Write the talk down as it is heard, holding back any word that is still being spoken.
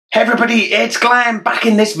Hey everybody, it's Glenn back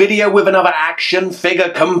in this video with another action figure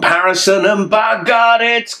comparison, and by God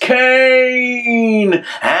it's Kane,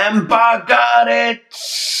 and by God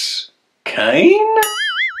it's Kane?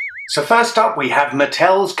 So first up we have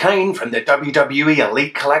Mattel's Kane from the WWE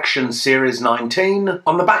Elite Collection Series 19.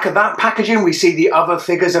 On the back of that packaging we see the other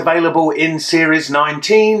figures available in Series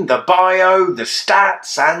 19, the bio, the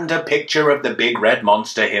stats, and a picture of the big red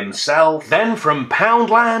monster himself. Then from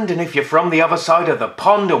Poundland, and if you're from the other side of the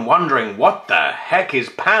pond and wondering what the heck is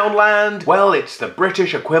Poundland, well, it's the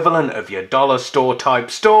British equivalent of your dollar store type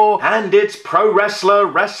store, and it's pro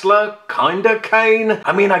wrestler kinda Kane.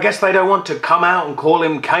 I mean, I guess they don't want to come out and call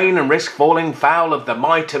him Kane and risk falling foul of the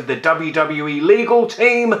might of the WWE legal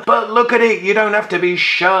team, but look at it, you don't have to be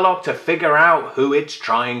Sherlock to figure out who it's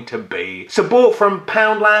trying to be. So bought from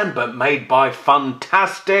Poundland but made by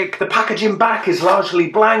Funtastic. The packaging back is largely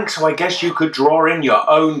blank, so I guess you could draw in your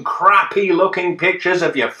own crappy looking pictures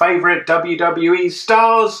of your favourite WWE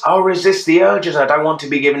stars. I'll resist the urge as I don't want to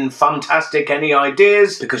be giving Funtastic any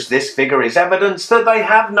ideas, because this figure is evidence that they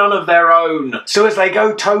have none of their own. So as they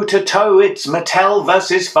go toe to toe, it's Mattel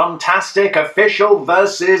versus Funtastic, official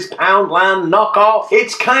versus Poundland knockoff.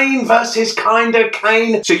 It's Kane versus kinda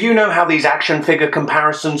Kane. So you know how these action figure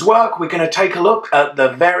comparisons work. We're going to take a look at the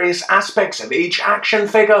various aspects of each action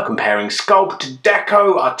figure, comparing sculpt,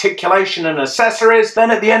 deco, articulation, and accessories.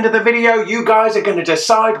 Then at the end of the video, you guys are going to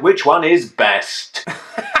decide which one is best.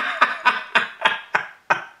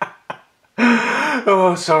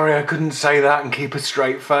 Oh, sorry, I couldn't say that and keep a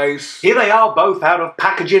straight face. Here they are, both out of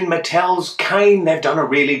packaging. Mattel's Kane. They've done a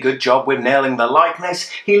really good job with nailing the likeness.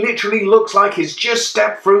 He literally looks like he's just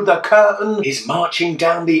stepped through the curtain. He's marching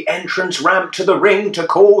down the entrance ramp to the ring to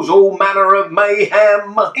cause all manner of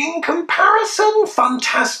mayhem. In comparison,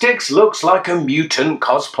 Funtastic's looks like a mutant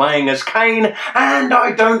cosplaying as Kane, and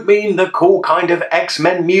I don't mean the cool kind of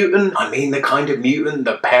X-Men mutant. I mean the kind of mutant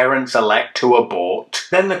the parents elect to abort.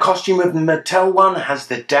 Then the costume of the Mattel one has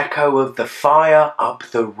the deco of the fire up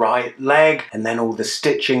the right leg, and then all the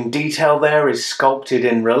stitching detail there is sculpted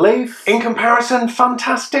in relief. In comparison,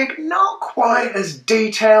 Funtastic, not quite as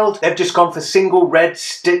detailed. They've just gone for single red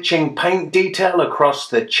stitching paint detail across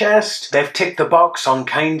the chest. They've ticked the box on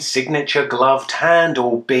Kane's signature gloved hand,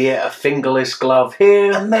 albeit a fingerless glove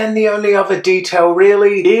here. And then the only other detail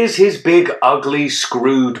really is his big ugly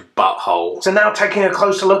screwed butthole. So now taking a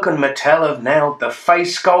closer look, and Mattel have nailed the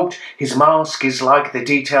face sculpt. His mask is like the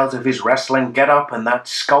details of his wrestling getup, and that's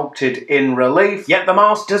sculpted in relief. Yet the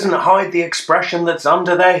mask doesn't hide the expression that's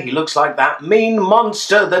under there. He looks like that mean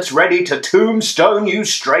monster that's ready to tombstone you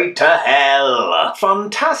straight to hell.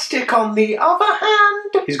 Funtastic, on the other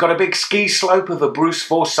hand, he's got a big ski slope of a Bruce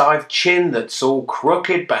Forsyth chin that's all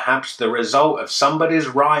crooked, perhaps the result of somebody's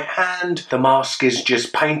right hand. The mask is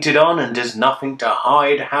just painted on and does nothing to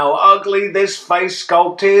hide how ugly this face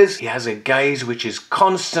sculpt is. He has a gaze which is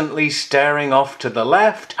constantly staring off to the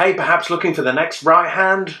left. Hey, perhaps looking for the next right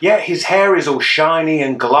hand? Yeah, his hair is all shiny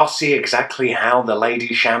and glossy, exactly how the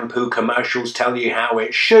lady shampoo commercials tell you how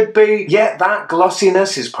it should be. Yet that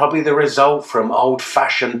glossiness is probably the result from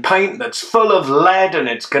old-fashioned paint that's full of lead, and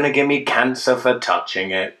it's gonna give me cancer for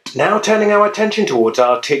touching it. Now turning our attention towards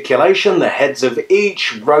articulation, the heads of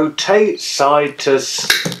each rotate side to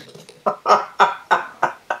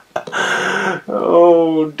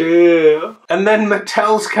oh dear. And then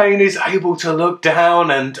Mattel's Kane is able to look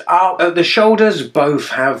down and up. The shoulders both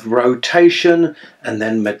have rotation, and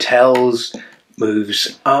then Mattel's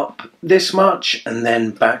moves up this much and then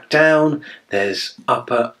back down. There's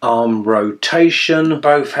upper arm rotation.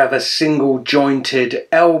 Both have a single jointed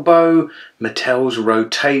elbow. Mattel's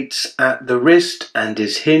rotates at the wrist and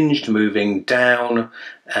is hinged, moving down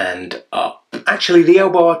and up. Actually, the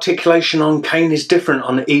elbow articulation on Kane is different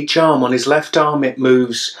on each arm. On his left arm it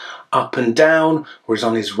moves up and down, whereas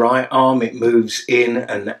on his right arm it moves in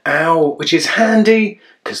and out, which is handy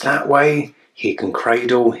because that way he can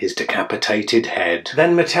cradle his decapitated head.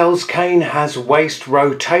 Then Mattel's Kane has waist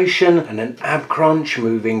rotation and an ab crunch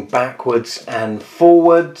moving backwards and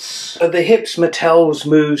forwards. At the hips, Mattel's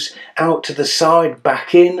moves out to the side,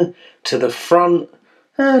 back in, to the front,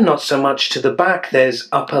 not so much to the back. There's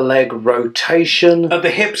upper leg rotation. At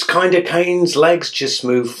the hips, kinda Kane's legs just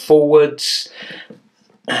move forwards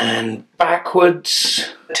and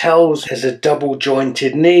backwards. Mattel's has a double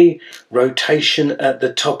jointed knee, rotation at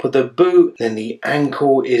the top of the boot, then the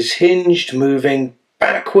ankle is hinged, moving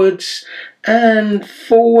backwards and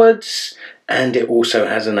forwards, and it also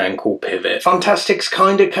has an ankle pivot. Funtastic's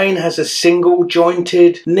Kinda Kane has a single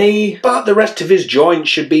jointed knee, but the rest of his joints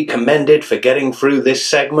should be commended for getting through this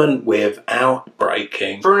segment without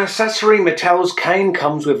breaking. For an accessory, Mattel's Kane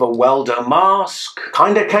comes with a welder mask.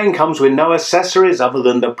 Kinda Kane comes with no accessories other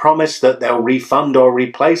than the promise that they'll refund or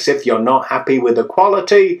replace if you're not happy with the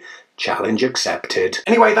quality. Challenge accepted.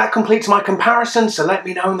 Anyway, that completes my comparison, so let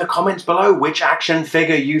me know in the comments below which action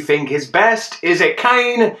figure you think is best. Is it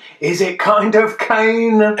Kane? Is it Kind of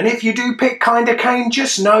Kane? And if you do pick Kinda Kane,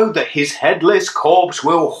 just know that his headless corpse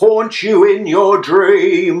will haunt you in your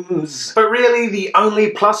dreams. But really, the only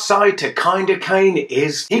plus side to Kinda Kane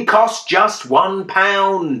is he costs just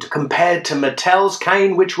 £1, compared to Mattel's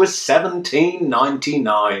Kane, which was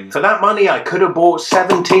 $17.99. For that money, I could have bought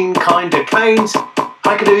 17 Kinda Kanes.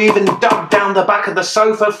 I could have even dug down the back of the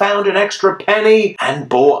sofa, found an extra penny, and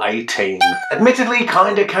bought 18. Admittedly,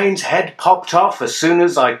 Kinda Kane's head popped off as soon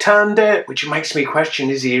as I turned it, which makes me question,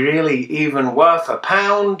 is he really even worth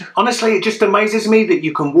 £1? Honestly, it just amazes me that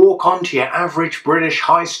you can walk onto your average British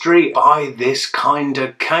high street, buy this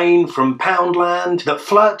Kinda Kane from Poundland that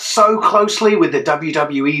flirts so closely with the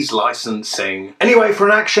WWE's licensing. Anyway, for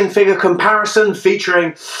an action figure comparison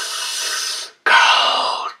featuring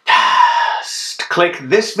click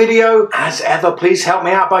this video. As ever, please help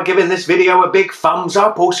me out by giving this video a big thumbs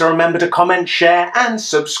up. Also remember to comment, share and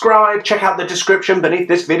subscribe. Check out the description beneath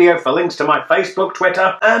this video for links to my Facebook,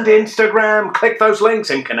 Twitter and Instagram. Click those links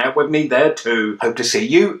and connect with me there too. Hope to see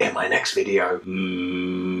you in my next video.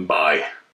 Bye.